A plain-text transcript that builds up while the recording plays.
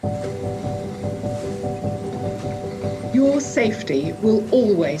Your safety will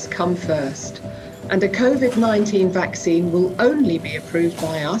always come first, and a COVID-19 vaccine will only be approved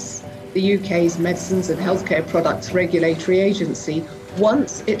by us, the UK's Medicines and Healthcare Products Regulatory Agency,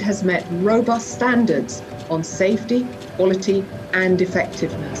 once it has met robust standards on safety, quality and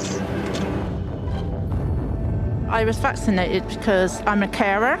effectiveness. I was vaccinated because I'm a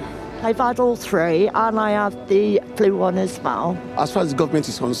carer. I've had all three and I have the flu one as well. As far as the government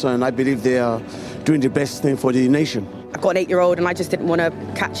is concerned, I believe they are doing the best thing for the nation. I've got an 8-year-old and I just didn't want to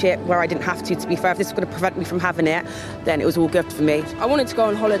catch it where I didn't have to be fair. If this was going to prevent me from having it, then it was all good for me. I wanted to go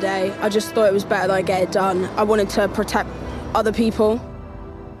on holiday. I just thought it was better that I get it done. I wanted to protect other people.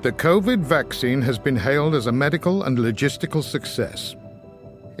 The COVID vaccine has been hailed as a medical and logistical success.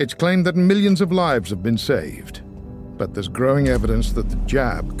 It's claimed that millions of lives have been saved. But there's growing evidence that the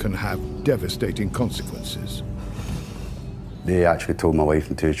jab can have devastating consequences. They actually told my wife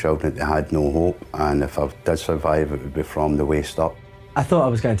and 2 children that they had no hope, and if I did survive, it would be from the waist up. I thought I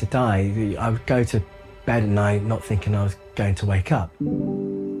was going to die. I would go to bed at night not thinking I was going to wake up.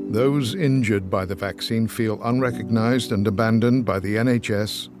 Those injured by the vaccine feel unrecognised and abandoned by the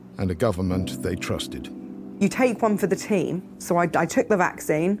NHS and a government they trusted. You take one for the team, so I took the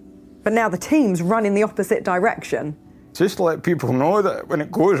vaccine, but now the team's run in the opposite direction. Just to let people know that when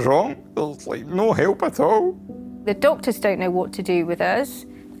it goes wrong, there's no help at all. The doctors don't know what to do with us.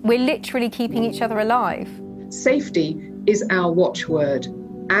 We're literally keeping each other alive. Safety is our watchword,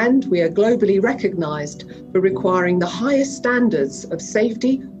 and we are globally recognised for requiring the highest standards of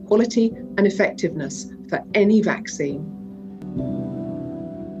safety, quality and effectiveness for any vaccine.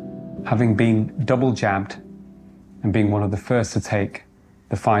 Having been double jabbed and being one of the first to take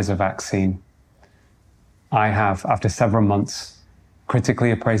the Pfizer vaccine, I have, after several months,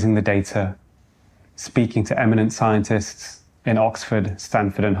 critically appraising the data, speaking to eminent scientists in Oxford,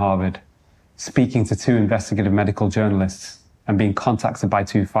 Stanford and Harvard, speaking to 2 investigative medical journalists and being contacted by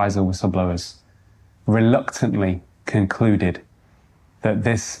 2 Pfizer whistleblowers, reluctantly concluded that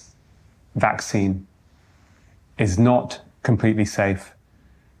this vaccine is not completely safe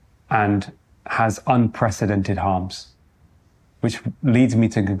and has unprecedented harms, which leads me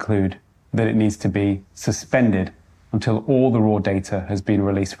to conclude that it needs to be suspended until all the raw data has been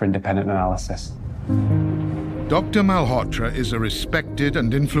released for independent analysis. Dr. Malhotra is a respected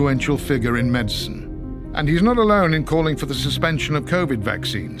and influential figure in medicine, and he's not alone in calling for the suspension of COVID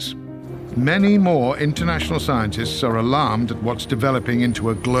vaccines. Many more international scientists are alarmed at what's developing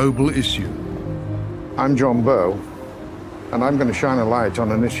into a global issue. I'm John Bowe, and I'm going to shine a light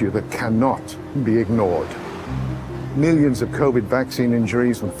on an issue that cannot be ignored. Millions of COVID vaccine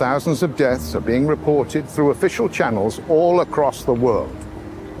injuries and thousands of deaths are being reported through official channels all across the world.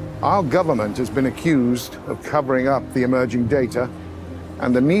 Our government has been accused of covering up the emerging data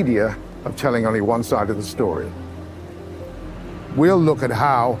and the media of telling only one side of the story. We'll look at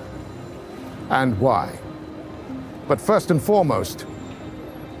how and why. But first and foremost,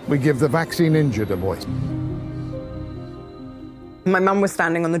 we give the vaccine injured a voice. My mum was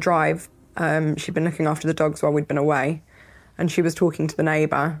standing on the drive. She'd been looking after the dogs while we'd been away, and she was talking to the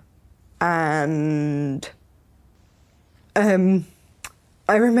neighbour, and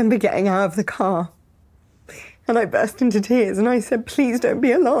I remember getting out of the car and I burst into tears and I said, please don't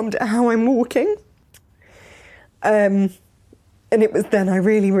be alarmed at how I'm walking. And it was then I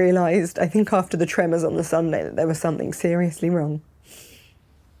really realised, I think after the tremors on the Sunday, that there was something seriously wrong.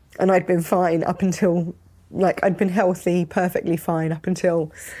 And I'd been fine up until, I'd been healthy, perfectly fine up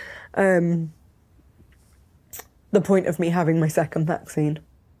until the point of me having my second vaccine.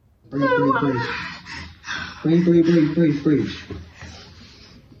 Breathe, breathe, breathe. Breathe, breathe, breathe, breathe, breathe.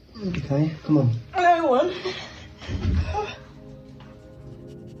 Okay, come on. I don't want.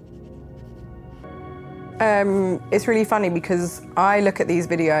 It's really funny because I look at these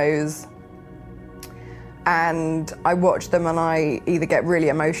videos and I watch them and I either get really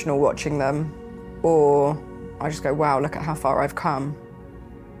emotional watching them or I just go, wow, look at how far I've come.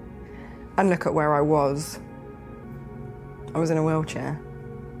 And look at where I was. I was in a wheelchair.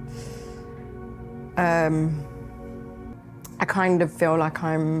 I kind of feel like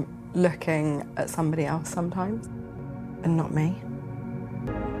I'm looking at somebody else sometimes and not me.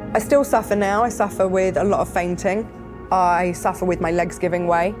 I still suffer now. I suffer with a lot of fainting. I suffer with my legs giving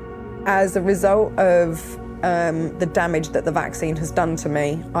way. As a result of the damage that the vaccine has done to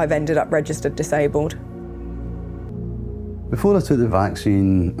me, I've ended up registered disabled. Before I took the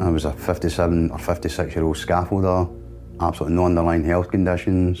vaccine, I was a 57 or 56-year-old scaffolder, absolutely no underlying health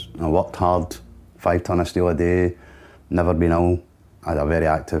conditions. I worked hard, 5 tonnes of steel a day, never been ill. I had a very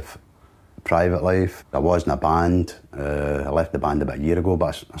active private life. I was in a band. I left the band about a year ago,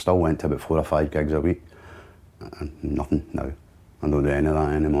 but I still went to about 4 or 5 gigs a week. Nothing now. I don't do any of that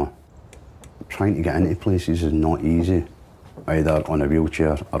anymore. Trying to get into places is not easy, either on a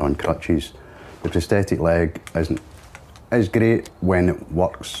wheelchair or on crutches. The prosthetic leg is great when it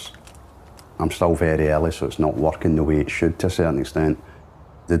works. I'm still very early, so it's not working the way it should to a certain extent.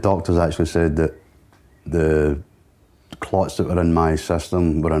 The doctors actually said that the clots that were in my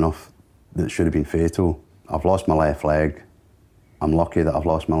system were enough that should have been fatal. I've lost my left leg. I'm lucky that I've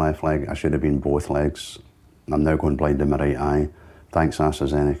lost my left leg. I should have been both legs. I'm now going blind in my right eye. Thanks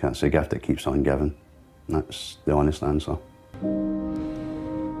AstraZeneca, it's a gift that keeps on giving. That's the honest answer.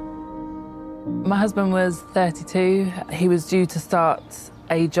 My husband was 32. He was due to start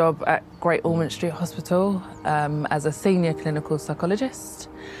a job at Great Ormond Street Hospital as a senior clinical psychologist.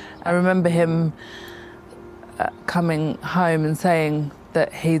 I remember him coming home and saying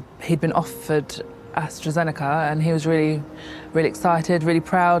that he'd been offered AstraZeneca, and he was really, really excited, really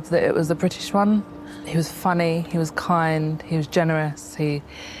proud that it was a British one. He was funny, he was kind, he was generous, he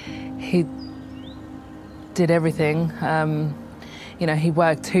did everything. You know, he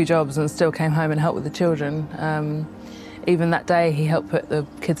worked 2 jobs and still came home and helped with the children. Even that day, he helped put the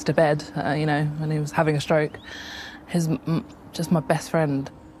kids to bed, you know, when he was having a stroke. He's just my best friend.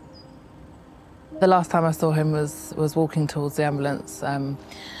 The last time I saw him was walking towards the ambulance.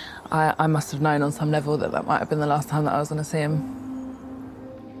 I must have known on some level that might have been the last time that I was going to see him.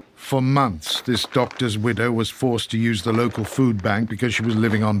 For months, this doctor's widow was forced to use the local food bank because she was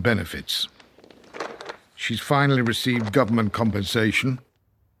living on benefits. She's finally received government compensation,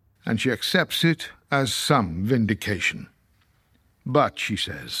 and she accepts it as some vindication. But, she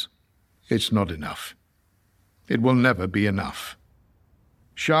says, it's not enough. It will never be enough.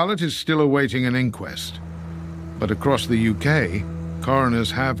 Charlotte is still awaiting an inquest, but across the UK, coroners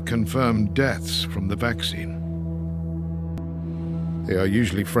have confirmed deaths from the vaccine. They are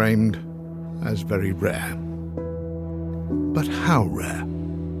usually framed as very rare. But how rare?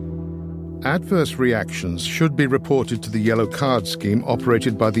 Adverse reactions should be reported to the Yellow Card scheme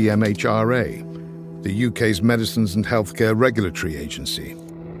operated by the MHRA, the UK's Medicines and Healthcare Regulatory Agency.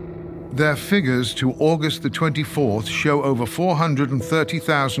 Their figures to August the 24th show over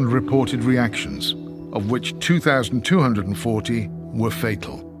 430,000 reported reactions, of which 2,240 were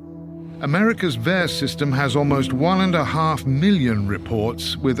fatal. America's VAERS system has almost 1.5 million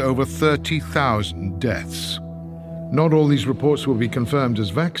reports with over 30,000 deaths. Not all these reports will be confirmed as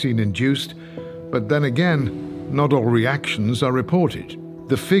vaccine-induced, but then again, not all reactions are reported.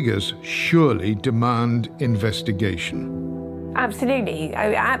 The figures surely demand investigation. Absolutely,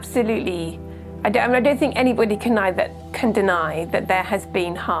 absolutely. I don't think anybody can deny that there has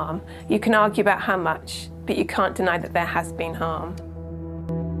been harm. You can argue about how much, but you can't deny that there has been harm.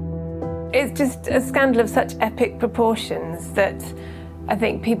 It's just a scandal of such epic proportions that I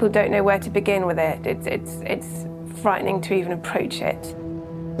think people don't know where to begin with it. It's frightening to even approach it.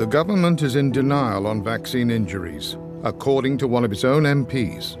 The government is in denial on vaccine injuries, according to one of its own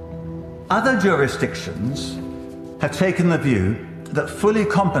MPs. Other jurisdictions have taken the view that fully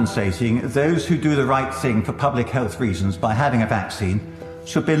compensating those who do the right thing for public health reasons by having a vaccine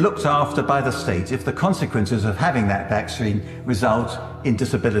should be looked after by the state if the consequences of having that vaccine result in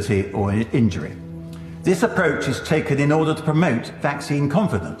disability or injury. This approach is taken in order to promote vaccine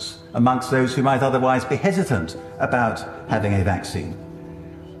confidence amongst those who might otherwise be hesitant about having a vaccine.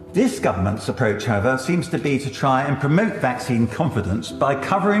 This government's approach, however, seems to be to try and promote vaccine confidence by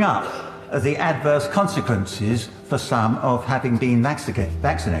covering up the adverse consequences for some of having been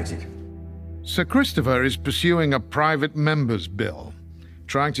vaccinated. Sir Christopher is pursuing a private member's bill,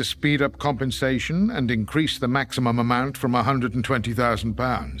 trying to speed up compensation and increase the maximum amount from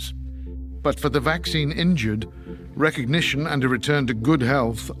 £120,000. But for the vaccine injured, recognition and a return to good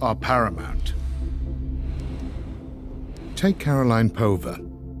health are paramount. Take Caroline Pover.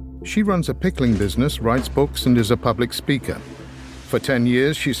 She runs a pickling business, writes books, and is a public speaker. For 10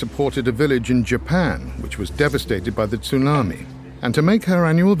 years, she supported a village in Japan, which was devastated by the tsunami. And to make her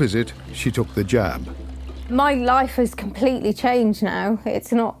annual visit, she took the jab. My life has completely changed now.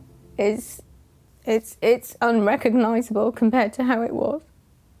 It's unrecognisable compared to how it was.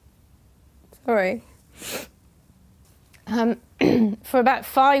 Sorry. For about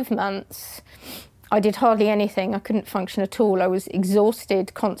 5 months, I did hardly anything. I couldn't function at all. I was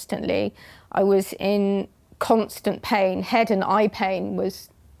exhausted constantly. I was in constant pain. Head and eye pain was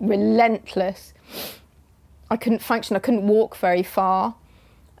relentless. I couldn't function. I couldn't walk very far.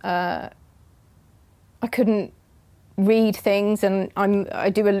 I couldn't read things, and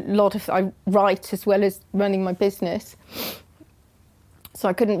I write as well as running my business. So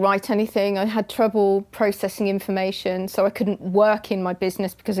I couldn't write anything. I had trouble processing information. So I couldn't work in my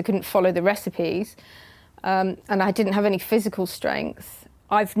business because I couldn't follow the recipes. And I didn't have any physical strength.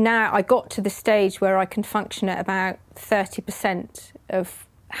 I got to the stage where I can function at about 30% of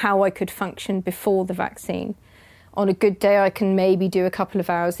how I could function before the vaccine. On a good day, I can maybe do a couple of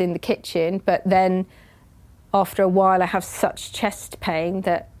hours in the kitchen, but then after a while, I have such chest pain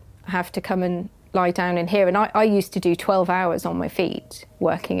that I have to come and lie down in here. And I used to do 12 hours on my feet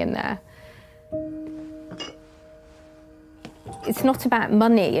working in there. It's not about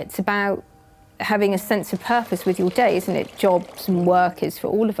money, it's about having a sense of purpose with your day, isn't it? Jobs and work is for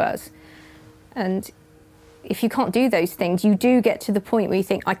all of us. And if you can't do those things, you do get to the point where you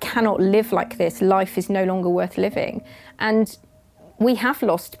think, I cannot live like this, life is no longer worth living. And we have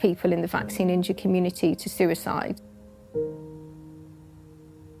lost people in the vaccine-injured community to suicide.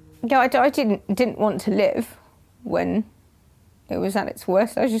 Yeah, I didn't want to live when it was at its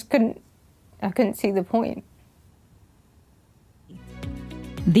worst. I couldn't see the point.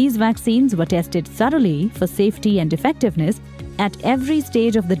 These vaccines were tested thoroughly for safety and effectiveness at every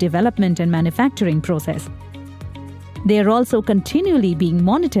stage of the development and manufacturing process. They are also continually being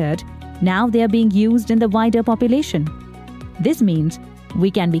monitored now they are being used in the wider population. This means we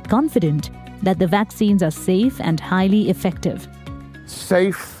can be confident that the vaccines are safe and highly effective.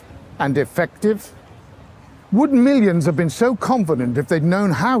 Safe and effective? Would millions have been so confident if they'd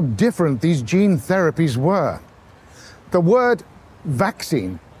known how different these gene therapies were? The word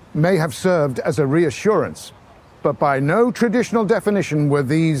vaccine may have served as a reassurance, but by no traditional definition were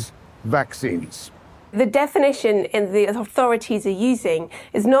these vaccines. The definition the authorities are using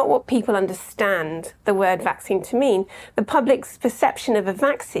is not what people understand the word vaccine to mean. The public's perception of a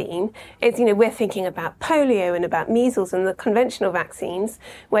vaccine is, we're thinking about polio and about measles and the conventional vaccines,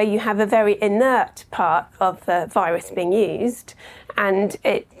 where you have a very inert part of the virus being used and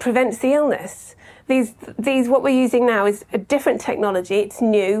it prevents the illness. These what we're using now is a different technology, it's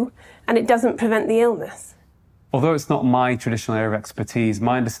new, and it doesn't prevent the illness. Although it's not my traditional area of expertise,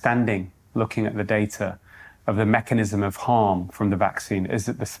 my understanding, looking at the data, of the mechanism of harm from the vaccine is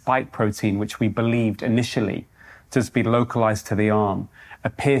that the spike protein, which we believed initially to just be localized to the arm,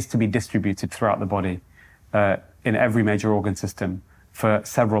 appears to be distributed throughout the body in every major organ system for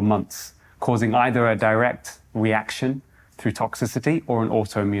several months, causing either a direct reaction through toxicity or an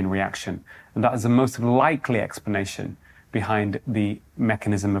autoimmune reaction. And that is the most likely explanation behind the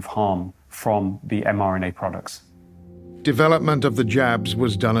mechanism of harm from the mRNA products. Development of the jabs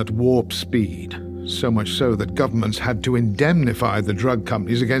was done at warp speed, so much so that governments had to indemnify the drug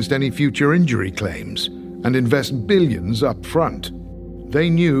companies against any future injury claims and invest billions up front.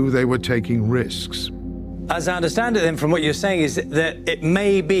 They knew they were taking risks. As I understand it then from what you're saying is that it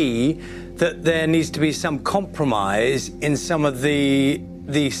may be that there needs to be some compromise in some of the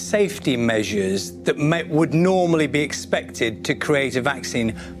safety measures that would normally be expected to create a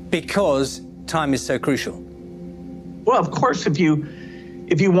vaccine because time is so crucial. Well, of course, if you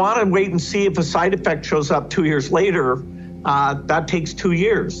want to wait and see if a side effect shows up 2 years later, that takes 2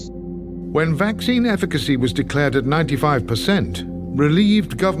 years. When vaccine efficacy was declared at 95%,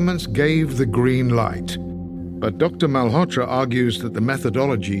 relieved governments gave the green light. But Dr. Malhotra argues that the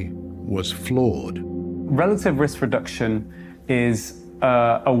methodology was flawed. Relative risk reduction is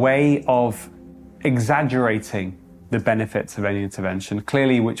a way of exaggerating the benefits of any intervention,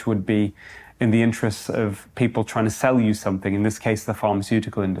 clearly which would be in the interests of people trying to sell you something, in this case, the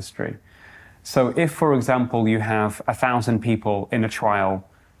pharmaceutical industry. So if, for example, you have 1,000 people in a trial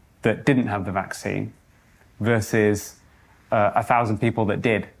that didn't have the vaccine versus 1,000 people that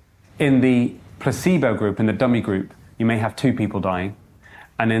did, in the placebo group, in the dummy group, you may have 2 people dying,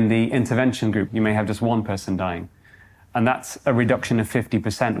 and in the intervention group, you may have just 1 person dying. And that's a reduction of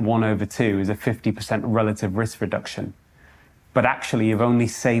 50%. 1/2 is a 50% relative risk reduction. But actually, you've only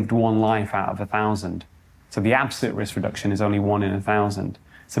saved 1 life out of 1,000. So the absolute risk reduction is only 1 in 1,000.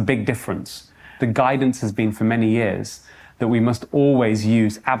 It's a big difference. The guidance has been for many years that we must always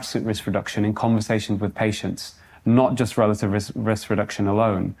use absolute risk reduction in conversations with patients, not just relative risk reduction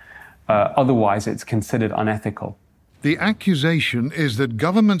alone. Otherwise, it's considered unethical. The accusation is that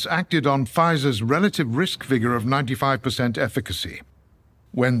governments acted on Pfizer's relative risk figure of 95% efficacy,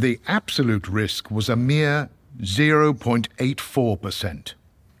 when the absolute risk was a mere 0.84%.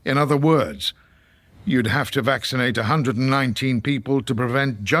 In other words, you'd have to vaccinate 119 people to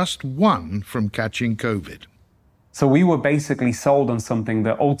prevent just 1 from catching COVID. So we were basically sold on something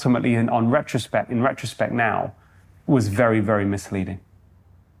that ultimately, in retrospect now, was very, very misleading.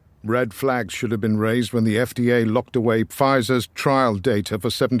 Red flags should have been raised when the FDA locked away Pfizer's trial data for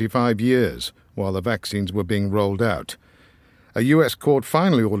 75 years while the vaccines were being rolled out. A US court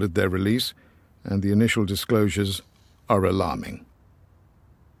finally ordered their release, and the initial disclosures are alarming.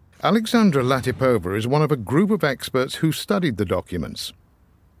 Alexandra Latipova is one of a group of experts who studied the documents.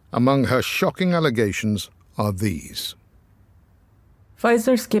 Among her shocking allegations are these.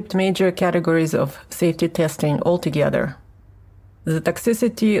 Pfizer skipped major categories of safety testing altogether. The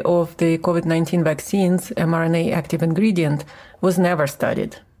toxicity of the COVID-19 vaccine's mRNA active ingredient was never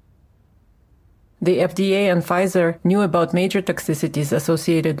studied. The FDA and Pfizer knew about major toxicities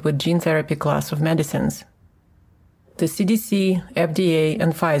associated with gene therapy class of medicines. The CDC, FDA,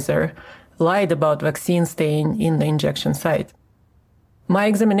 and Pfizer lied about vaccine staying in the injection site. My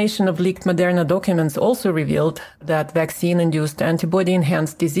examination of leaked Moderna documents also revealed that vaccine-induced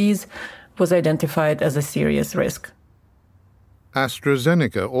antibody-enhanced disease was identified as a serious risk.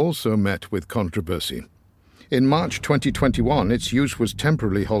 AstraZeneca also met with controversy. In March 2021, its use was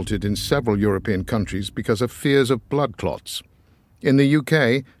temporarily halted in several European countries because of fears of blood clots. In the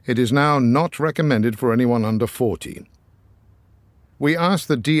UK, it is now not recommended for anyone under 40. We asked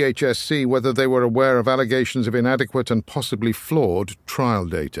the DHSC whether they were aware of allegations of inadequate and possibly flawed trial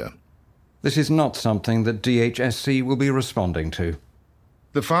data. This is not something that DHSC will be responding to.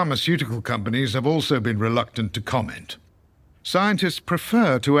 The pharmaceutical companies have also been reluctant to comment. Scientists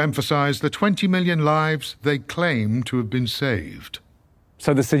prefer to emphasize the 20 million lives they claim to have been saved.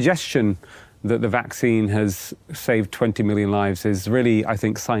 So the suggestion that the vaccine has saved 20 million lives is really, I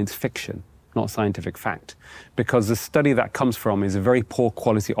think, science fiction, not scientific fact, because the study that comes from is a very poor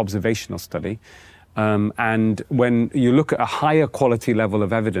quality observational study. And when you look at a higher quality level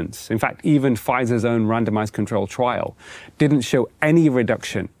of evidence, in fact, even Pfizer's own randomized control trial didn't show any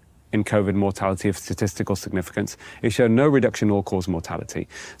reduction in COVID mortality of statistical significance. It showed no reduction in all-cause mortality.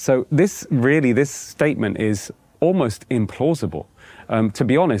 So this statement is almost implausible. To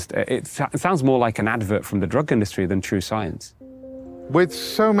be honest, it sounds more like an advert from the drug industry than true science. With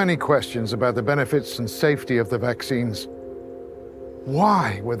so many questions about the benefits and safety of the vaccines,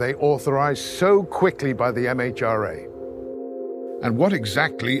 why were they authorized so quickly by the MHRA? And what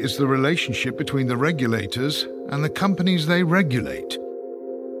exactly is the relationship between the regulators and the companies they regulate?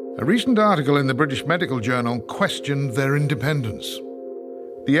 A recent article in the British Medical Journal questioned their independence.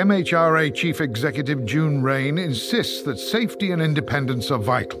 The MHRA Chief Executive June Rain insists that safety and independence are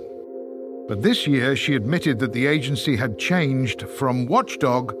vital. But this year she admitted that the agency had changed from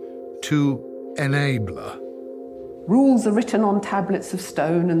watchdog to enabler. Rules are written on tablets of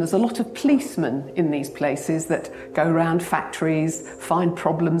stone, and there's a lot of policemen in these places that go around factories, find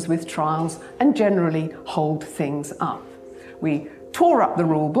problems with trials, and generally hold things up. We tore up the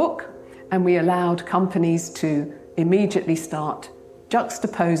rule book, and we allowed companies to immediately start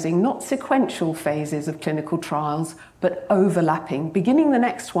juxtaposing not sequential phases of clinical trials, but overlapping, beginning the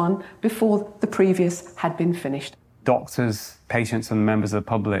next one before the previous had been finished. Doctors, patients, and members of the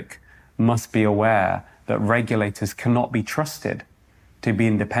public must be aware that regulators cannot be trusted to be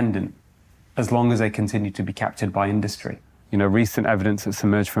independent as long as they continue to be captured by industry. You know, recent evidence that's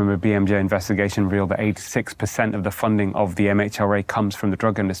emerged from a BMJ investigation revealed that 86% of the funding of the MHRA comes from the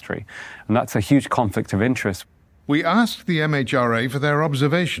drug industry. And that's a huge conflict of interest. We asked the MHRA for their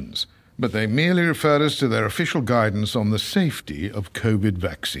observations, but they merely referred us to their official guidance on the safety of COVID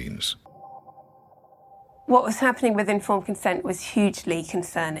vaccines. What was happening with informed consent was hugely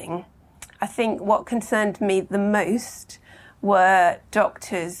concerning. I think what concerned me the most were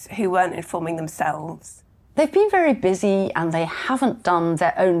doctors who weren't informing themselves. They've been very busy and they haven't done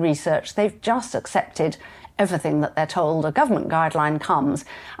their own research. They've just accepted everything that they're told. A government guideline comes,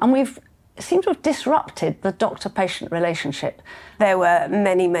 and we've seemed to have disrupted the doctor-patient relationship. There were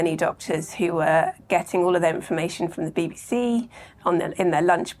many, many doctors who were getting all of their information from the BBC in their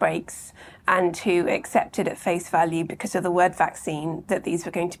lunch breaks, and who accepted at face value, because of the word vaccine, that these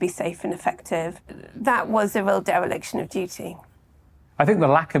were going to be safe and effective. That was a real dereliction of duty. I think the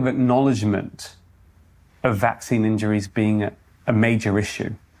lack of acknowledgement of vaccine injuries being a major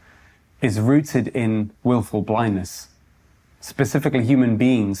issue is rooted in willful blindness. Specifically, human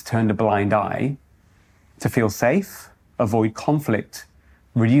beings turned a blind eye to feel safe, avoid conflict,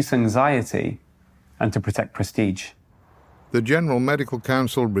 reduce anxiety, and to protect prestige. The General Medical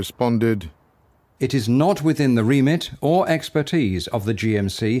Council responded, "It is not within the remit or expertise of the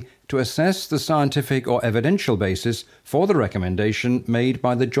GMC to assess the scientific or evidential basis for the recommendation made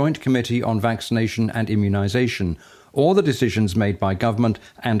by the Joint Committee on Vaccination and Immunisation, or the decisions made by government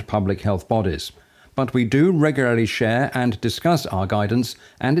and public health bodies. But we do regularly share and discuss our guidance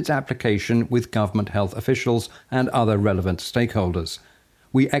and its application with government health officials and other relevant stakeholders.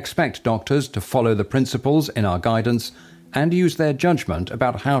 We expect doctors to follow the principles in our guidance and use their judgment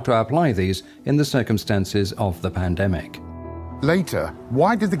about how to apply these in the circumstances of the pandemic." Later,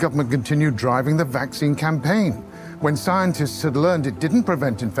 why did the government continue driving the vaccine campaign? When scientists had learned it didn't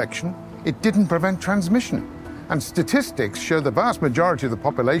prevent infection, it didn't prevent transmission. And statistics show the vast majority of the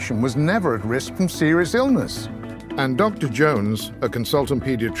population was never at risk from serious illness. And Dr. Jones, a consultant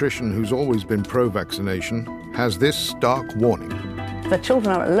paediatrician who's always been pro-vaccination, has this stark warning. The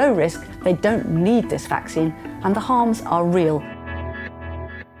children are at low risk, they don't need this vaccine, and the harms are real.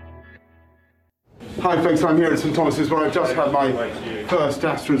 Hi folks, I'm here at St Thomas's where I've just had my first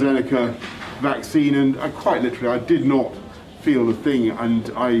AstraZeneca vaccine, and quite literally I did not feel a thing, and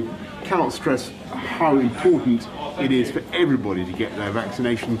I cannot stress how important it is for everybody to get their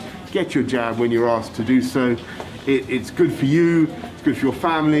vaccination. Get your jab when you're asked to do so. It's good for you, it's good for your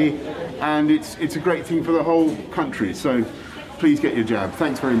family, and it's a great thing for the whole country. So please get your jab.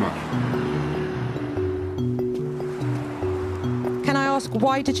 Thanks very much. Can I ask,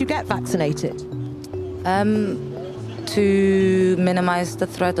 why did you get vaccinated? To minimise the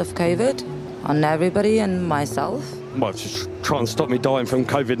threat of COVID on everybody and myself. Well, just try and stop me dying from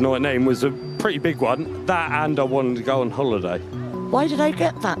COVID-19 was a pretty big one. That, and I wanted to go on holiday. Why did I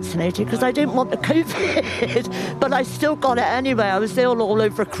get vaccinated? Because I didn't want the COVID, but I still got it anyway. I was ill all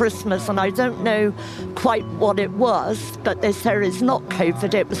over Christmas, and I don't know quite what it was, but they said it's not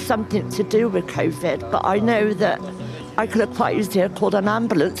COVID, it was something to do with COVID. But I know that I could have quite easily called an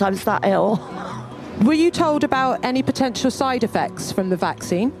ambulance, I was that ill. Were you told about any potential side effects from the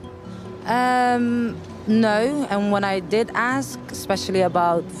vaccine? No, and when I did ask, especially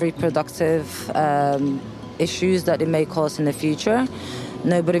about reproductive issues that it may cause in the future,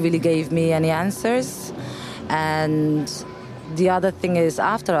 nobody really gave me any answers. And the other thing is,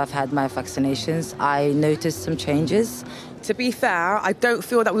 after I've had my vaccinations, I noticed some changes. To be fair, I don't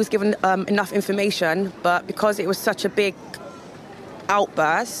feel that we was given enough information, but because it was such a big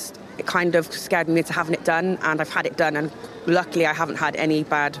outburst, it kind of scared me into having it done, and I've had it done, and luckily I haven't had any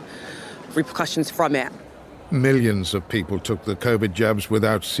bad repercussions from it. Millions of people took the COVID jabs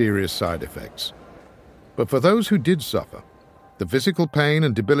without serious side effects. But for those who did suffer, the physical pain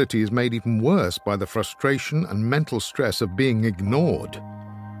and debility is made even worse by the frustration and mental stress of being ignored.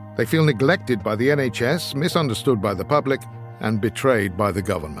 They feel neglected by the NHS, misunderstood by the public, and betrayed by the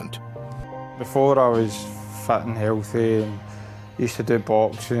government. Before I was fit and healthy, and used to do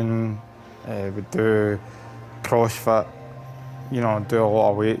boxing, would do CrossFit, do a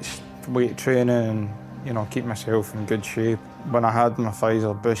lot of weight training and, keep myself in good shape. When I had my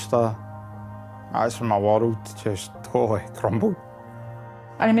Pfizer booster, that's when my world just totally crumbled.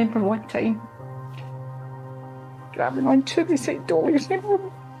 I remember one time grabbing onto the side door and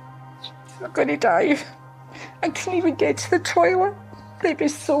saying, I'm going to die. I couldn't even get to the toilet. He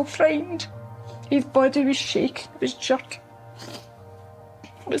was so frightened. His body was shaking, it was jerking.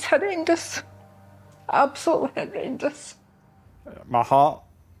 It was horrendous. Absolutely horrendous. My heart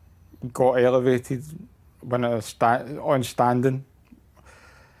got elevated when I was on standing.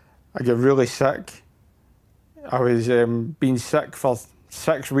 I got really sick. I was being sick for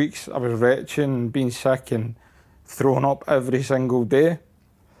 6 weeks. I was retching, being sick and throwing up every single day.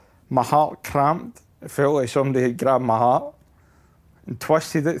 My heart cramped. It felt like somebody had grabbed my heart and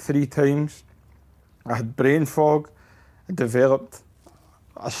twisted it 3 times. I had brain fog. I developed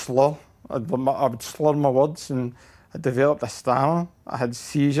a slur. I would slur my words, and I developed a stammer. I had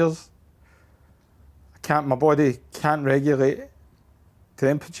seizures. My body can't regulate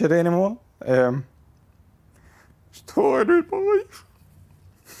temperature anymore. It's totally ruined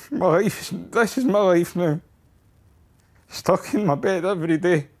my life. This is my life now. Stuck in my bed every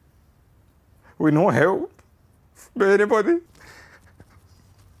day with no help from anybody.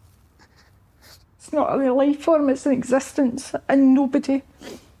 It's not a life form, it's an existence, and nobody.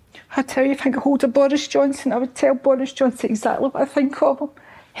 I tell you, if I could hold a Boris Johnson, I would tell Boris Johnson exactly what I think of him.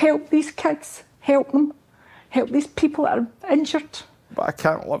 Help these kids, help them. Help these people that are injured. But I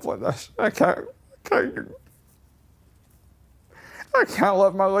can't live like this. I can't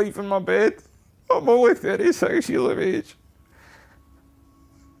live my life in my bed. I'm only 36 years of age.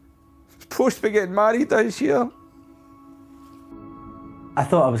 Supposed to be getting married this year. I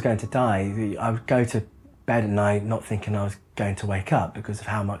thought I was going to die. I would go to bed at night not thinking I was going to wake up because of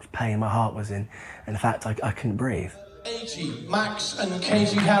how much pain my heart was in, and the fact I couldn't breathe. 80, Max and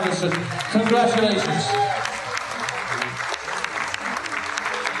Katie Harrison. Congratulations.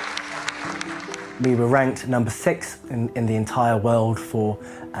 We were ranked number 6 in the entire world for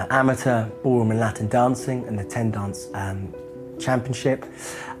amateur ballroom and Latin dancing in the 10 Dance Championship,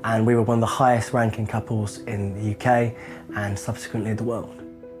 and we were one of the highest ranking couples in the UK and subsequently the world.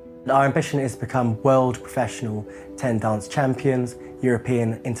 Our ambition is to become world professional 10 dance champions,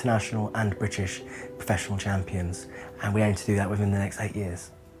 European, international and British professional champions, and we aim to do that within the next 8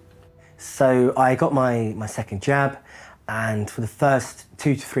 years. So I got my second jab, and for the first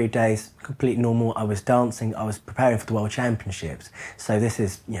 2 to 3 days, completely normal. I was dancing, I was preparing for the World Championships. So this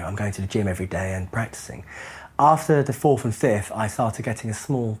is, I'm going to the gym every day and practicing. After the 4th and 5th, I started getting a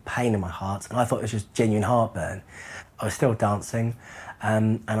small pain in my heart, and I thought it was just genuine heartburn. I was still dancing,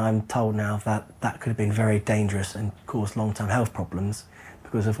 and I'm told now that that could have been very dangerous and caused long-term health problems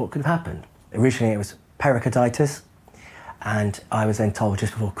because of what could have happened. Originally it was pericarditis, and I was then told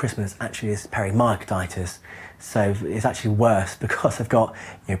just before Christmas, actually it's perimyocarditis. So it's actually worse because I've got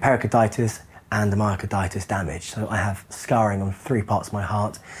pericarditis and the myocarditis damage. So I have scarring on 3 parts of my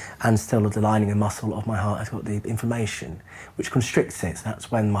heart, and still the lining and muscle of my heart has got the inflammation, which constricts it. So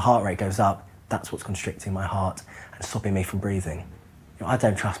that's when my heart rate goes up, that's what's constricting my heart and stopping me from breathing. I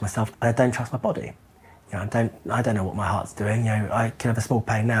don't trust myself, I don't trust my body. I don't know what my heart's doing. I can have a small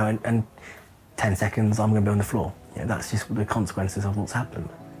pain now, and 10 seconds I'm going to be on the floor. That's just the consequences of what's happened.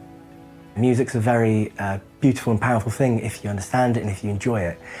 Music's a very beautiful and powerful thing if you understand it and if you enjoy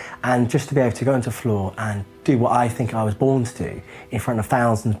it. And just to be able to go onto the floor and do what I think I was born to do in front of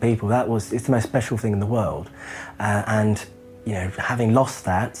thousands of people, it's the most special thing in the world. And having lost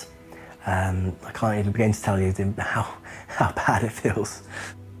that, I can't even begin to tell you how bad it feels.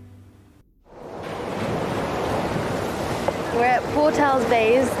 We're at Port Elles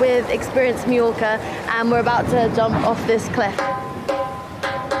Bays with Experience Mallorca, and we're about to jump off this cliff.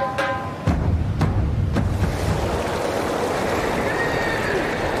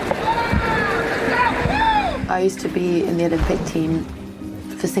 I used to be in the Olympic team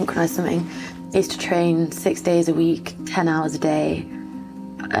for synchronized swimming. I used to train 6 days a week, 10 hours a day,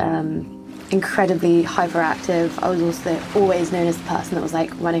 incredibly hyperactive. I was also always known as the person that was like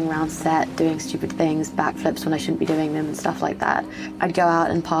running around set, doing stupid things, backflips when I shouldn't be doing them and stuff like that. I'd go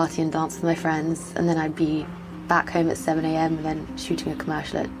out and party and dance with my friends, and then I'd be back home at 7 a.m. and then shooting a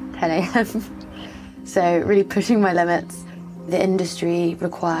commercial at 10 a.m. So really pushing my limits. The industry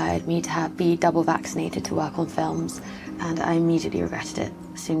required me to be double vaccinated to work on films, and I immediately regretted it.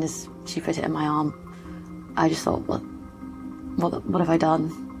 As soon as she put it in my arm, I just thought, what have I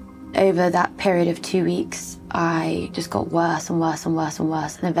done? Over that period of 2 weeks, I just got worse and worse and worse and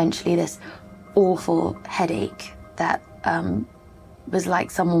worse, and eventually this awful headache that was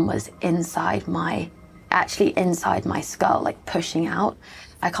like someone was inside my skull, like pushing out.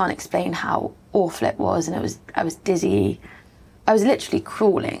 I can't explain how awful it was, and I was dizzy. I was literally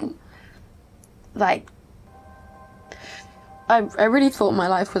crawling. Like, I really thought my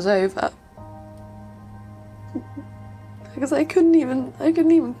life was over. Because I couldn't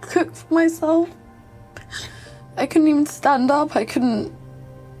even cook for myself. I couldn't even stand up. I couldn't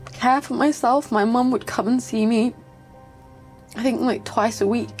care for myself. My mum would come and see me, I think like twice a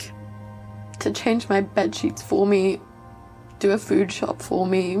week, to change my bed sheets for me, do a food shop for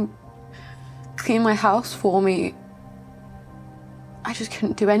me, clean my house for me. I just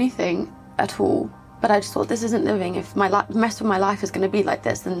couldn't do anything at all. But I just thought, this isn't living. If the rest of my life is going to be like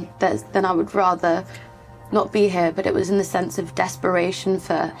this, then I would rather not be here. But it was in the sense of desperation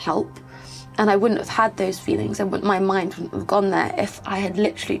for help. And I wouldn't have had those feelings. My mind wouldn't have gone there if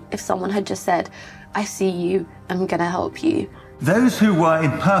someone had just said, I see you, I'm going to help you. Those who were in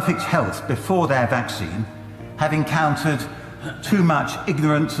perfect health before their vaccine have encountered too much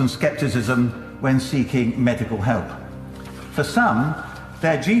ignorance and skepticism when seeking medical help. For some,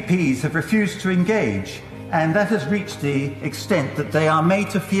 their GPs have refused to engage, and that has reached the extent that they are made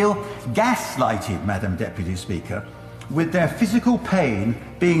to feel gaslighted, Madam Deputy Speaker, with their physical pain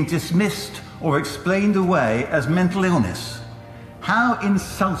being dismissed or explained away as mental illness. How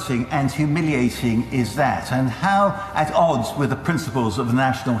insulting and humiliating is that, and how at odds with the principles of the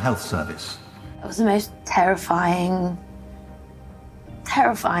National Health Service? It was the most terrifying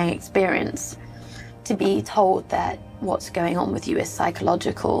experience to be told that what's going on with you is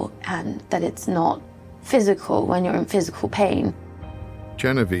psychological and that it's not physical when you're in physical pain.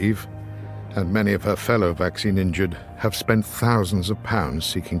 Genevieve and many of her fellow vaccine injured have spent thousands of pounds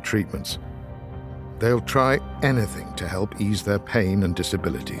seeking treatments. They'll try anything to help ease their pain and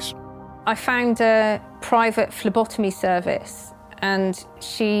disabilities. I found a private phlebotomy service, and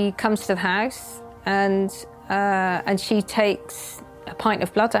she comes to the house and she takes a pint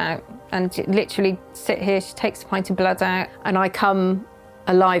of blood out, and literally sit here, she takes a pint of blood out, and I come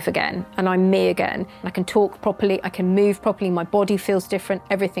alive again, and I'm me again. I can talk properly, I can move properly, my body feels different,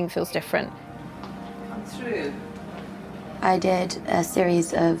 everything feels different. Come through. I did a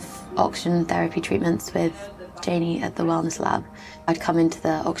series of oxygen therapy treatments with Janie at the Wellness Lab. I'd come into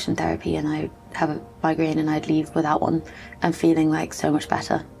the oxygen therapy and I'd have a migraine and I'd leave without one and feeling like so much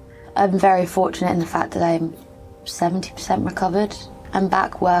better. I'm very fortunate in the fact that I'm 70% recovered. I'm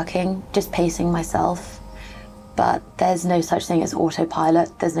back working, just pacing myself. But there's no such thing as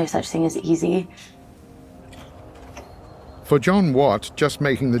autopilot. There's no such thing as easy. For John Watt, just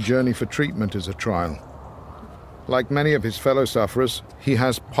making the journey for treatment is a trial. Like many of his fellow sufferers, he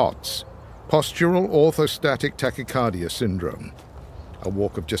has POTS, postural orthostatic tachycardia syndrome. A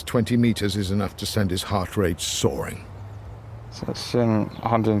walk of just 20 meters is enough to send his heart rate soaring. So it's in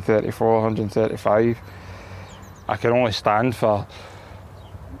 134, 135. I can only stand for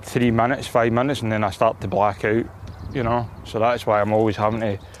 3 minutes, 5 minutes, and then I start to black out, you know. So that's why I'm always having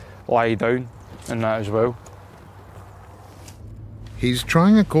to lie down in that as well. He's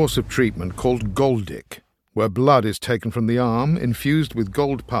trying a course of treatment called Goldic, where blood is taken from the arm, infused with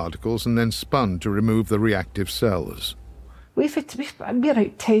gold particles, and then spun to remove the reactive cells. We're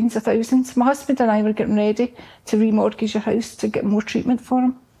out tens of thousands. My husband and I were getting ready to remortgage your house to get more treatment for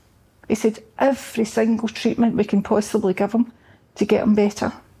him. He said every single treatment we can possibly give him to get him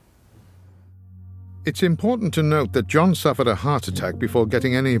better. It's important to note that John suffered a heart attack before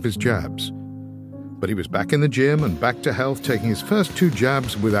getting any of his jabs. But he was back in the gym and back to health, taking his first 2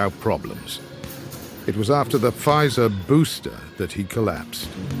 jabs without problems. It was after the Pfizer booster that he collapsed.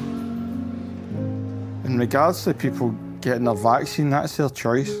 In regards to people getting their vaccine, that's their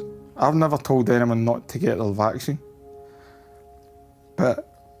choice. I've never told anyone not to get their vaccine. But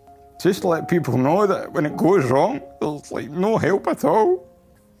just to let people know that when it goes wrong, there's like no help at all.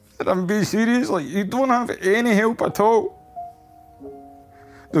 And I'm being serious, like you don't have any help at all.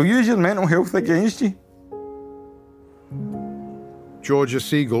 They'll use your mental health against you. Georgia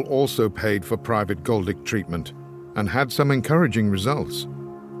Siegel also paid for private Goldic treatment and had some encouraging results.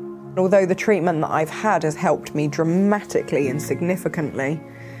 Although the treatment that I've had has helped me dramatically and significantly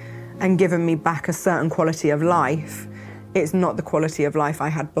and given me back a certain quality of life, it's not the quality of life I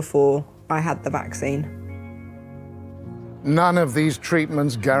had before I had the vaccine. None of these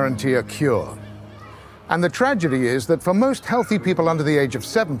treatments guarantee a cure. And the tragedy is that for most healthy people under the age of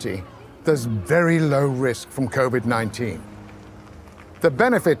 70, there's very low risk from COVID-19. The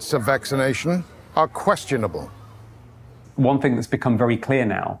benefits of vaccination are questionable. One thing that's become very clear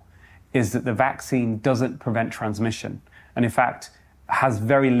now is that the vaccine doesn't prevent transmission, and in fact has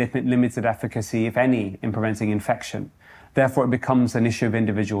very limited efficacy, if any, in preventing infection. Therefore, it becomes an issue of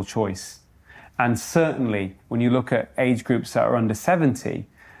individual choice. And certainly, when you look at age groups that are under 70,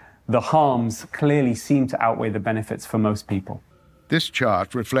 the harms clearly seem to outweigh the benefits for most people. This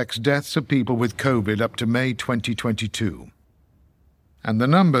chart reflects deaths of people with COVID up to May 2022. And the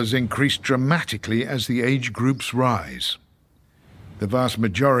numbers increase dramatically as the age groups rise. The vast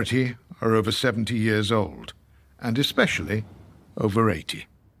majority are over 70 years old, and especially over 80.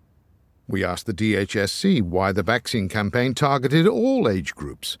 We asked the DHSC why the vaccine campaign targeted all age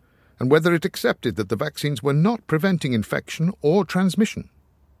groups, and whether it accepted that the vaccines were not preventing infection or transmission.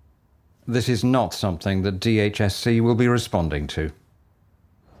 This is not something that DHSC will be responding to.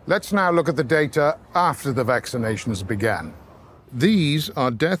 Let's now look at the data after the vaccinations began. These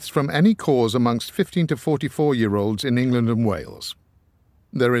are deaths from any cause amongst 15 to 44-year-olds in England and Wales.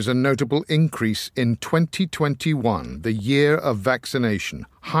 There is a notable increase in 2021, the year of vaccination,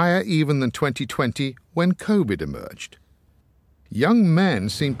 higher even than 2020 when COVID emerged. Young men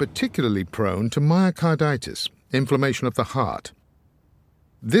seem particularly prone to myocarditis, inflammation of the heart.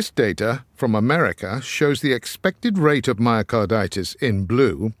 This data from America shows the expected rate of myocarditis in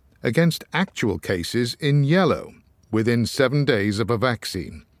blue against actual cases in yellow within 7 days of a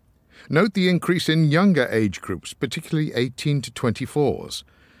vaccine. Note the increase in younger age groups, particularly 18 to 24s.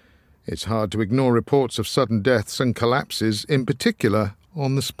 It's hard to ignore reports of sudden deaths and collapses, in particular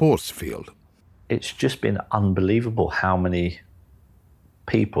on the sports field. It's just been unbelievable how many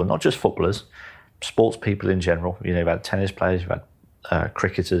people, not just footballers, sports people in general, you know, you've had tennis players, you've had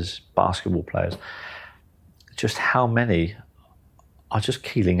cricketers, basketball players, just how many are just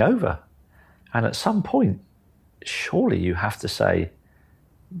keeling over. And at some point, surely you have to say,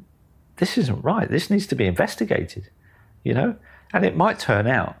 this isn't right, this needs to be investigated, you know? And it might turn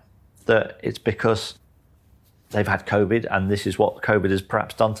out that it's because they've had COVID and this is what COVID has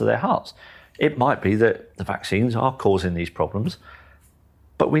perhaps done to their hearts. It might be that the vaccines are causing these problems,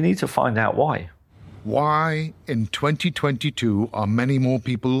 but we need to find out why. Why, in 2022, are many more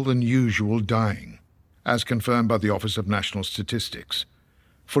people than usual dying, as confirmed by the Office of National Statistics?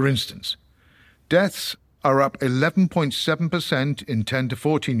 For instance, deaths are up 11.7% in 10 to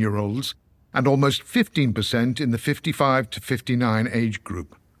 14-year-olds and almost 15% in the 55 to 59 age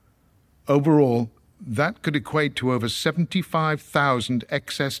group. Overall, that could equate to over 75,000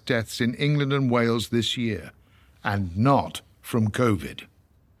 excess deaths in England and Wales this year, and not from COVID.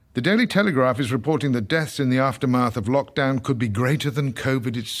 The Daily Telegraph is reporting that deaths in the aftermath of lockdown could be greater than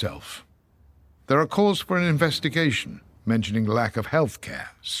COVID itself. There are calls for an investigation, mentioning lack of healthcare,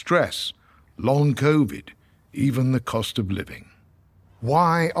 stress, long COVID, even the cost of living.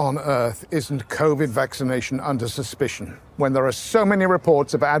 Why on earth isn't COVID vaccination under suspicion when there are so many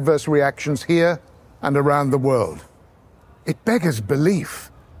reports of adverse reactions here and around the world? It beggars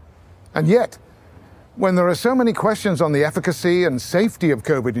belief. And yet, when there are so many questions on the efficacy and safety of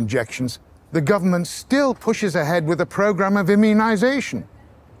COVID injections, the government still pushes ahead with a program of immunization.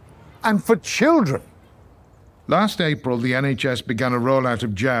 And for children. Last April, the NHS began a rollout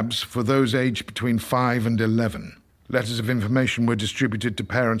of jabs for those aged between 5 and 11. Letters of information were distributed to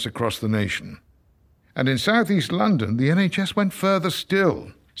parents across the nation. And in southeast London, the NHS went further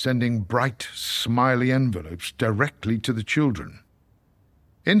still, sending bright, smiley envelopes directly to the children.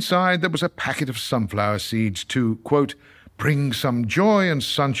 Inside, there was a packet of sunflower seeds to, quote, bring some joy and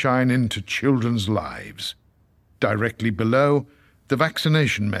sunshine into children's lives. Directly below, the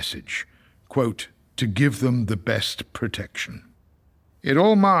vaccination message, quote, to give them the best protection. It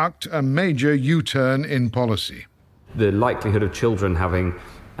all marked a major U-turn in policy. The likelihood of children having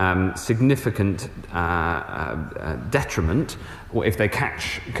significant detriment if they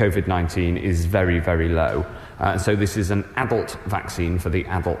catch COVID-19 is very, very low. So this is an adult vaccine for the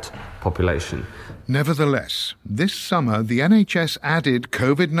adult population. Nevertheless, this summer the NHS added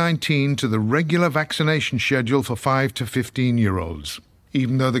COVID-19 to the regular vaccination schedule for 5 to 15-year-olds.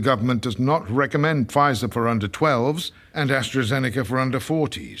 Even though the government does not recommend Pfizer for under 12s and AstraZeneca for under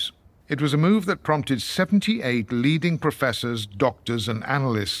 40s. It was a move that prompted 78 leading professors, doctors and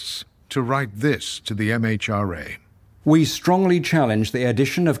analysts to write this to the MHRA. We strongly challenge the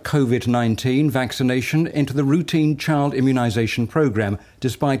addition of COVID-19 vaccination into the routine child immunisation programme,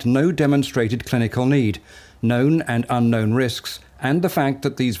 despite no demonstrated clinical need, known and unknown risks, and the fact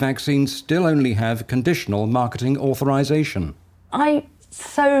that these vaccines still only have conditional marketing authorisation. I'm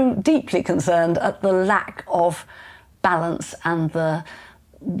so deeply concerned at the lack of balance and the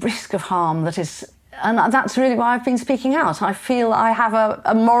risk of harm that is, and that's really why I've been speaking out. I feel I have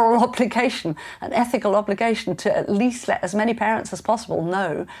a moral obligation, an ethical obligation to at least let as many parents as possible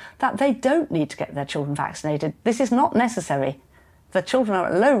know that they don't need to get their children vaccinated. This is not necessary. The children are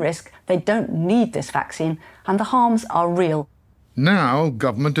at low risk, they don't need this vaccine, and the harms are real. Now,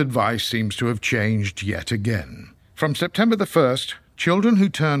 government advice seems to have changed yet again. From September the 1st, children who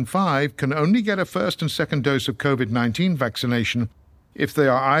turn 5 can only get a first and second dose of COVID-19 vaccination if they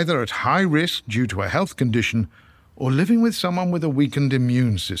are either at high risk due to a health condition or living with someone with a weakened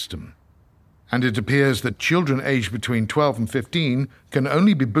immune system. And it appears that children aged between 12 and 15 can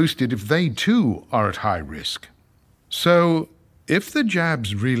only be boosted if they too are at high risk. So, if the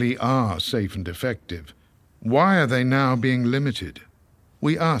jabs really are safe and effective, why are they now being limited?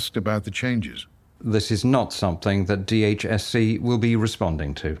 We asked about the changes. This is not something that DHSC will be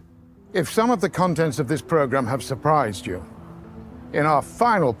responding to. If some of the contents of this program have surprised you, in our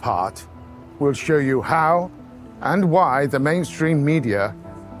final part, we'll show you how and why the mainstream media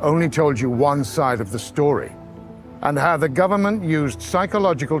only told you one side of the story, and how the government used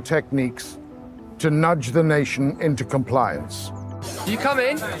psychological techniques to nudge the nation into compliance. You come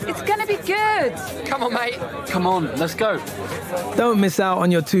in? It's gonna be good. Come on, mate. Come on, let's go. Don't miss out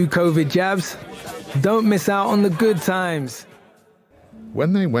on your 2 COVID jabs. Don't miss out on the good times.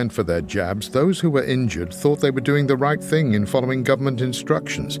 When they went for their jabs, those who were injured thought they were doing the right thing in following government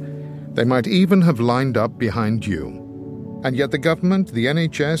instructions. They might even have lined up behind you. And yet the government, the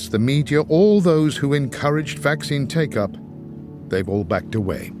NHS, the media, all those who encouraged vaccine take-up, they've all backed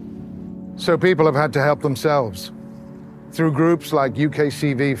away. So people have had to help themselves, through groups like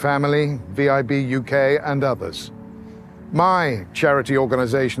UKCV Family, VIB UK and others. My charity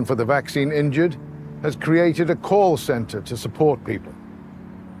organisation for the vaccine injured has created a call centre to support people.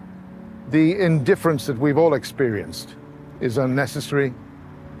 The indifference that we've all experienced is unnecessary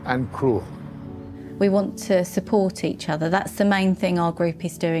and cruel. We want to support each other. That's the main thing our group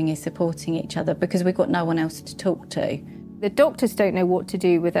is doing, is supporting each other, because we've got no one else to talk to. The doctors don't know what to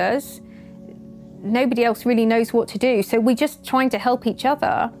do with us. Nobody else really knows what to do, so we're just trying to help each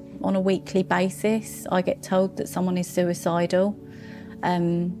other. On a weekly basis, I get told that someone is suicidal.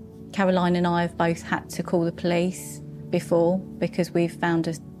 Caroline and I have both had to call the police before because we've found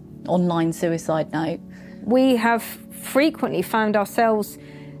an online suicide note. We have frequently found ourselves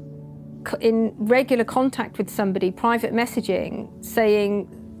in regular contact with somebody, private messaging, saying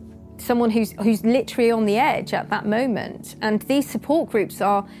someone who's literally on the edge at that moment. And these support groups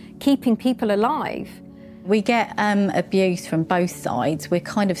are keeping people alive. We get abuse from both sides. We're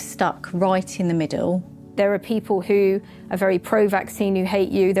kind of stuck right in the middle. There are people who are very pro-vaccine who hate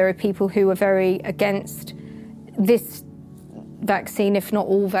you. There are people who are very against this vaccine, if not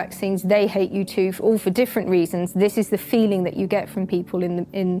all vaccines. They hate you too, all for different reasons. This is the feeling that you get from people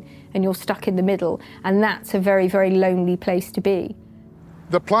and you're stuck in the middle. And that's a very, very lonely place to be.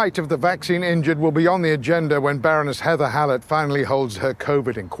 The plight of the vaccine injured will be on the agenda when Baroness Heather Hallett finally holds her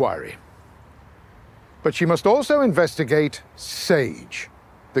COVID inquiry. But she must also investigate SAGE,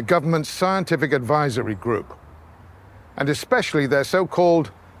 the government's scientific advisory group, and especially their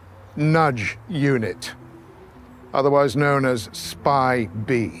so-called nudge unit, otherwise known as Spy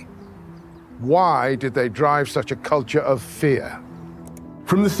B. Why did they drive such a culture of fear?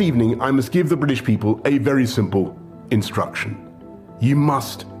 From this evening, I must give the British people a very simple instruction. You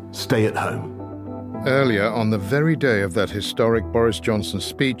must stay at home. Earlier, on the very day of that historic Boris Johnson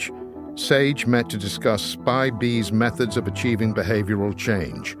speech, SAGE met to discuss Spy B's methods of achieving behavioral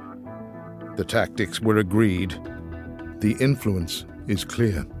change. The tactics were agreed. The influence is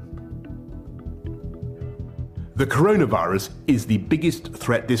clear. The coronavirus is the biggest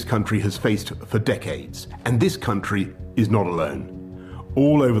threat this country has faced for decades, and this country is not alone.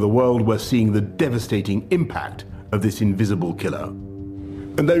 All over the world, we're seeing the devastating impact of this invisible killer.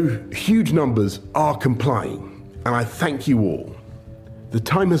 And though huge numbers are complying, and I thank you all, the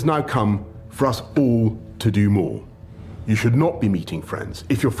time has now come for us all to do more. You should not be meeting friends.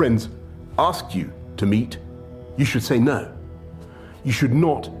 If your friends ask you to meet, you should say no. You should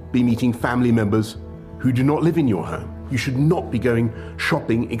not be meeting family members who do not live in your home. You should not be going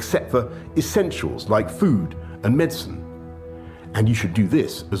shopping except for essentials like food and medicine. And you should do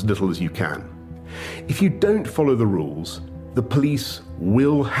this as little as you can. If you don't follow the rules, the police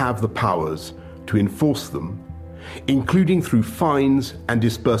will have the powers to enforce them, including through fines and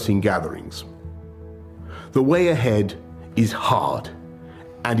dispersing gatherings. The way ahead is hard,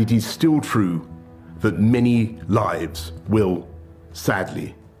 and it is still true that many lives will,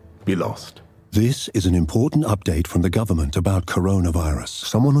 sadly, be lost. This is an important update from the government about coronavirus.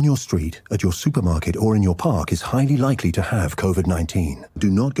 Someone on your street, at your supermarket, or in your park is highly likely to have COVID-19. Do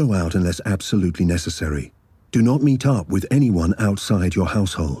not go out unless absolutely necessary. Do not meet up with anyone outside your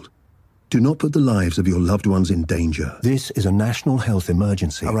household. Do not put the lives of your loved ones in danger. This is a national health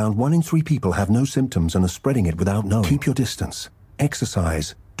emergency. Around 1 in 3 people have no symptoms and are spreading it without knowing. Keep your distance.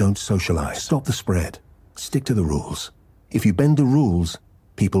 Exercise. Don't socialize. Stop the spread. Stick to the rules. If you bend the rules,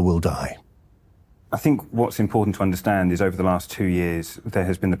 people will die. I think what's important to understand is over the last 2 years, there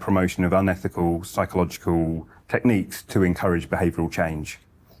has been the promotion of unethical psychological techniques to encourage behavioural change,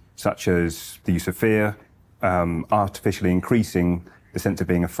 such as the use of fear, artificially increasing the sense of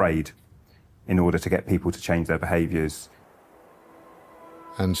being afraid in order to get people to change their behaviours.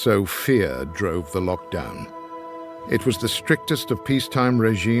 And so fear drove the lockdown. It was the strictest of peacetime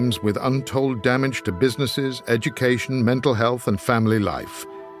regimes with untold damage to businesses, education, mental health, and family life.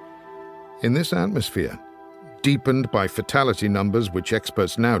 In this atmosphere, deepened by fatality numbers which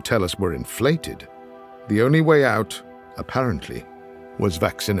experts now tell us were inflated, the only way out, apparently, was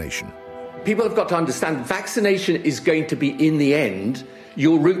vaccination. People have got to understand vaccination is going to be, in the end,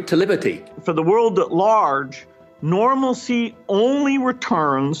 your route to liberty. For the world at large, normalcy only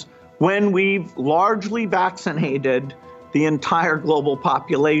returns when we've largely vaccinated the entire global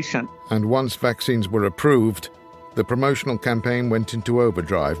population. And once vaccines were approved, the promotional campaign went into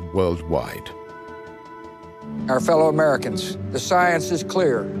overdrive worldwide. Our fellow Americans, the science is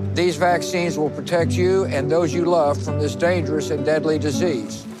clear. These vaccines will protect you and those you love from this dangerous and deadly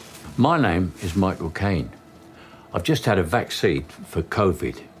disease. My name is Michael Caine. I've just had a vaccine for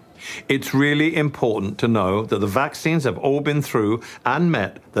COVID. It's really important to know that the vaccines have all been through and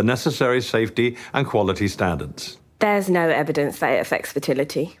met the necessary safety and quality standards. There's no evidence that it affects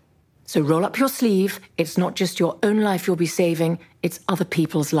fertility. So roll up your sleeve. It's not just your own life you'll be saving, it's other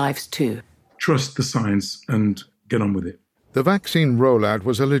people's lives too. Trust the science and get on with it. The vaccine rollout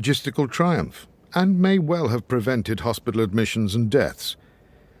was a logistical triumph and may well have prevented hospital admissions and deaths.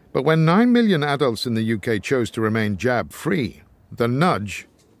 But when 9 million adults in the UK chose to remain jab-free, the nudge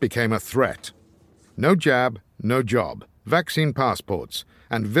became a threat. No jab, no job, vaccine passports,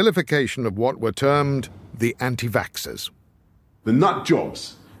 and vilification of what were termed the anti-vaxxers. The nut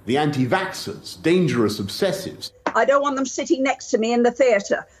jobs, the anti-vaxxers, dangerous obsessives. I don't want them sitting next to me in the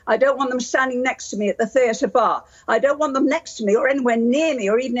theatre. I don't want them standing next to me at the theatre bar. I don't want them next to me or anywhere near me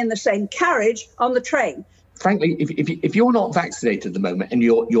or even in the same carriage on the train. Frankly, if you're not vaccinated at the moment and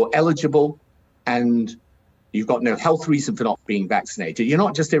you're eligible and you've got no health reason for not being vaccinated, you're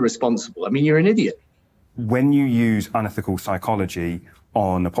not just irresponsible. I mean, you're an idiot. When you use unethical psychology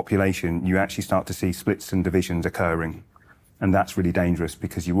on a population, you actually start to see splits and divisions occurring. And that's really dangerous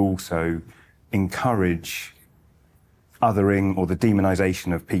because you also encourage othering or the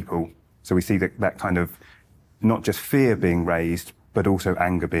demonisation of people. So we see that kind of not just fear being raised, but also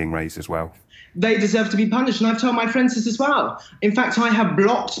anger being raised as well. They deserve to be punished, and I've told my friends this as well. In fact, I have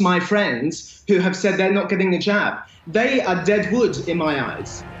blocked my friends who have said they're not getting the jab. They are dead wood in my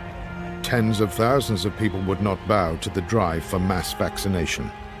eyes. Tens of thousands of people would not bow to the drive for mass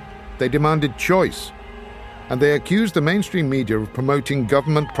vaccination. They demanded choice, and they accused the mainstream media of promoting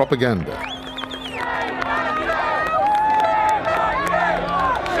government propaganda.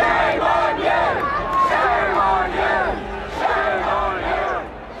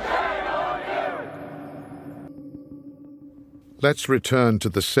 Let's return to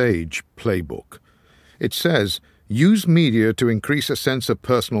the SAGE playbook. It says, use media to increase a sense of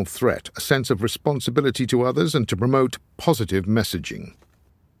personal threat, a sense of responsibility to others, and to promote positive messaging.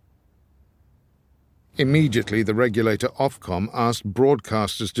 Immediately, the regulator Ofcom asked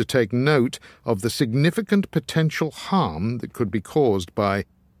broadcasters to take note of the significant potential harm that could be caused by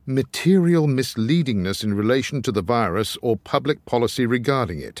material misleadingness in relation to the virus or public policy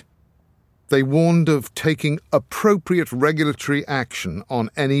regarding it. They warned of taking appropriate regulatory action on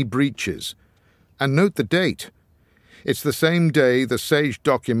any breaches. And note the date. It's the same day the SAGE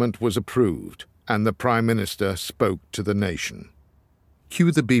document was approved and the Prime Minister spoke to the nation. Cue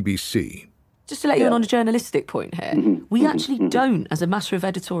the BBC. Just to let you in on a journalistic point here, we actually don't, as a matter of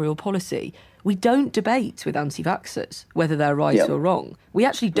editorial policy, we don't debate with anti-vaxxers whether they're right or wrong. We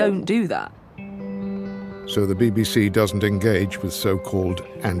actually don't do that. So the BBC doesn't engage with so-called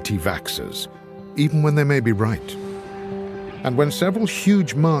anti-vaxxers, even when they may be right. And when several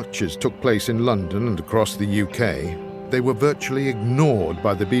huge marches took place in London and across the UK, they were virtually ignored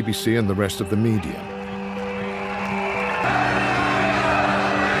by the BBC and the rest of the media.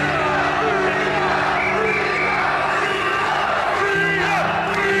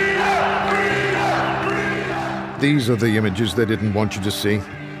 These are the images they didn't want you to see.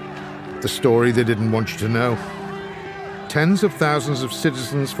 The story they didn't want you to know. Tens of thousands of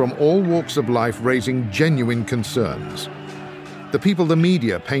citizens from all walks of life raising genuine concerns. The people the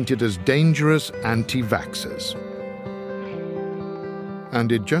media painted as dangerous anti-vaxxers.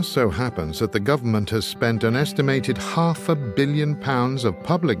 And it just so happens that the government has spent an estimated £500 million of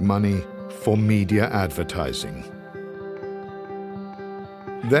public money for media advertising.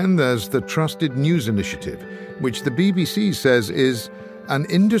 Then there's the Trusted News Initiative, which the BBC says is an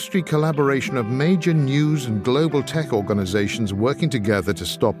industry collaboration of major news and global tech organizations working together to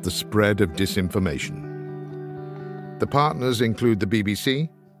stop the spread of disinformation. The partners include the BBC,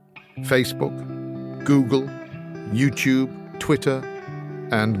 Facebook, Google, YouTube, Twitter,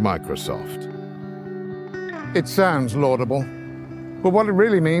 and Microsoft. It sounds laudable, but what it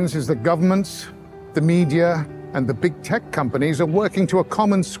really means is that governments, the media, and the big tech companies are working to a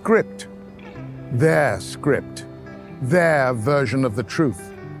common script. Their script. Their version of the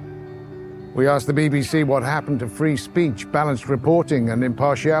truth. We asked the BBC what happened to free speech, balanced reporting, and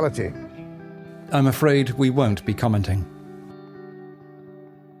impartiality. I'm afraid we won't be commenting.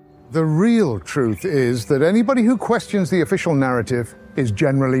 The real truth is that anybody who questions the official narrative is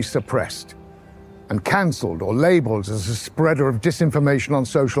generally suppressed and cancelled or labelled as a spreader of disinformation on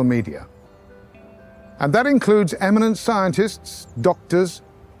social media. And that includes eminent scientists, doctors,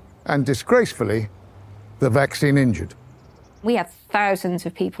 and disgracefully, the vaccine injured. We had thousands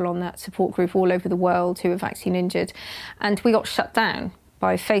of people on that support group all over the world who were vaccine injured, and we got shut down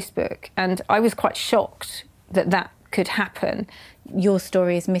by Facebook. And I was quite shocked that that could happen. Your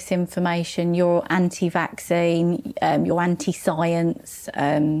story is misinformation, you're anti-vaccine, you're anti-science,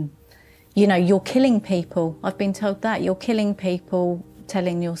 you're killing people. I've been told that. You're killing people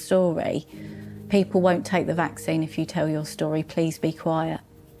telling your story. People won't take the vaccine if you tell your story. Please be quiet.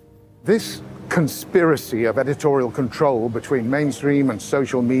 This conspiracy of editorial control between mainstream and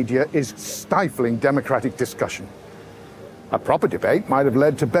social media is stifling democratic discussion. A proper debate might have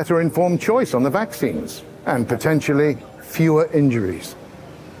led to better informed choice on the vaccines and potentially fewer injuries.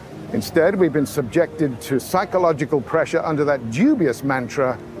 Instead, we've been subjected to psychological pressure under that dubious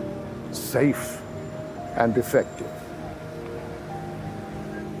mantra, safe and effective.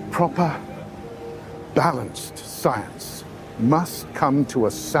 Proper, balanced science must come to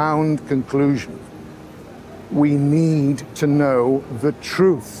a sound conclusion. We need to know the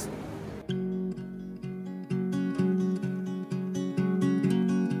truth.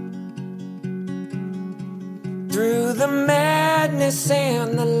 Through the madness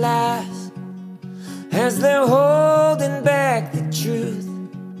and the lies, as they're holding back the truth,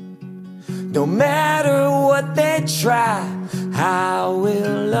 no matter what they try, I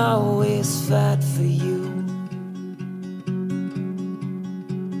will always fight for you.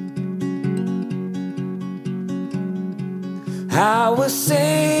 I will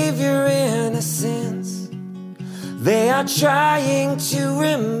save your innocence. They are trying to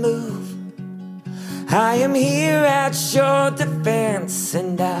remove. I am here at your defense,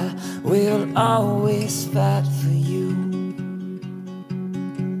 and I will always fight for you.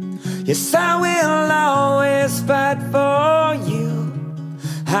 Yes, I will always fight for you.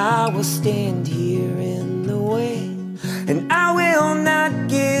 I will stand here in the way, and I will not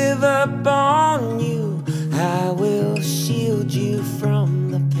give up on you. I will shield you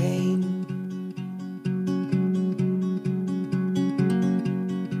from the pain.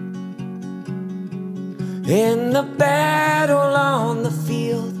 In the battle on the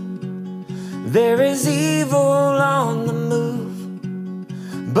field, there is evil on the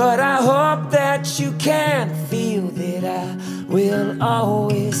move. But I hope that you can feel that I will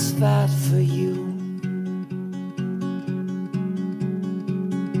always fight for you.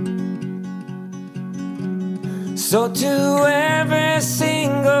 So to every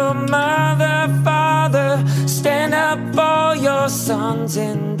single mother, father, stand up for your sons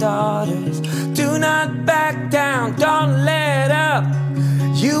and daughters. Do not back down, don't let up.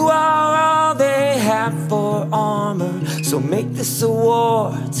 You are all they have for armor, so make this a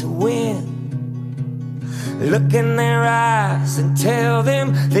war to win. Look in their eyes and tell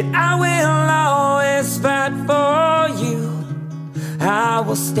them that I will always fight for you. I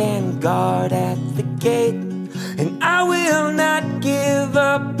will stand guard at the gate, and I will not give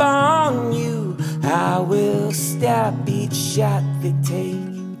up on you. I will stop each shot they take.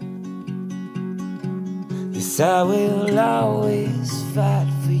 Yes, I will always fight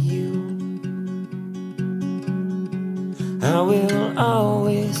for you. I will always